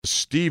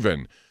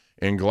Steven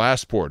in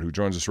Glassport, who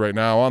joins us right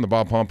now on the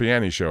Bob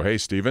Pompiani Show. Hey,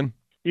 Steven.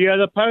 Yeah,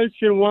 the Pirates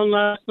should have won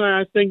last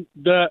night. I think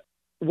the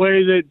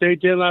way that they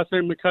did last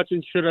night,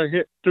 McCutchen should have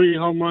hit 3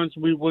 home runs.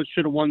 We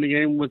should have won the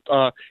game with.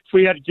 If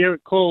we had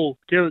Garrett Cole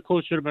should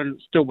have been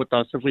still with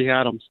us if we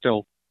had him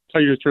still.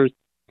 Tell you the truth.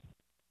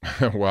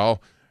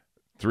 Well,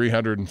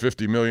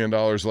 $350 million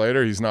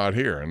later, he's not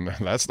here, and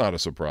that's not a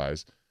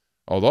surprise.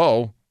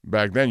 Although,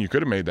 back then, you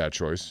could have made that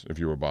choice if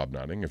you were Bob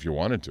Nutting, if you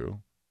wanted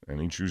to,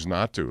 and you choose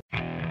not to.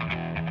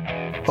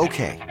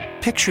 Okay,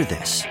 picture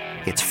this.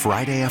 It's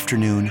Friday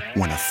afternoon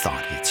when a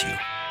thought hits you.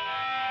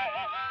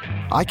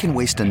 I can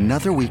waste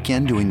another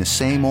weekend doing the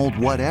same old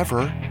whatever,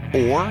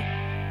 or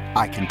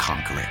I can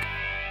conquer it.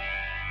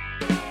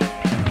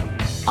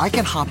 I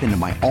can hop into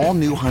my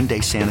all-new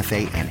Hyundai Santa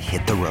Fe and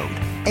hit the road.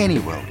 Any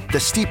road. The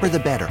steeper, the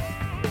better.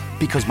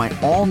 Because my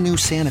all-new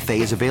Santa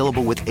Fe is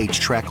available with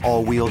H-Track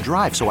all-wheel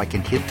drive, so I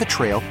can hit the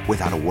trail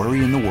without a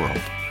worry in the world.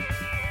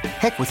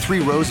 Heck, with 3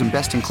 rows and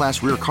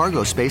best-in-class rear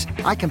cargo space,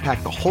 I can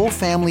pack the whole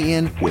family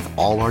in with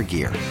all our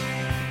gear.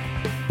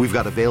 We've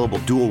got available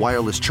dual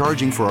wireless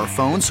charging for our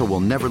phones, so we'll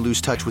never lose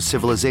touch with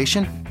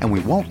civilization, and we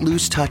won't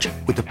lose touch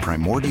with the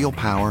primordial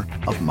power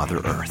of Mother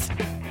Earth.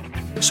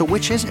 So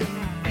which is it?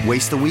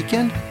 Waste the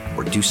weekend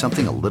or do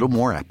something a little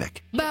more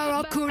epic?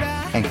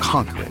 And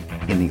conquer it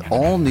in the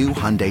all-new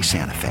Hyundai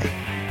Santa Fe.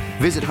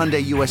 Visit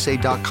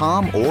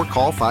HyundaiUSA.com or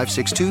call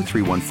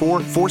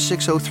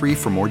 562-314-4603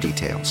 for more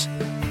details.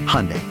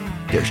 Hyundai,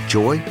 there's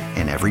joy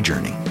in every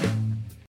journey.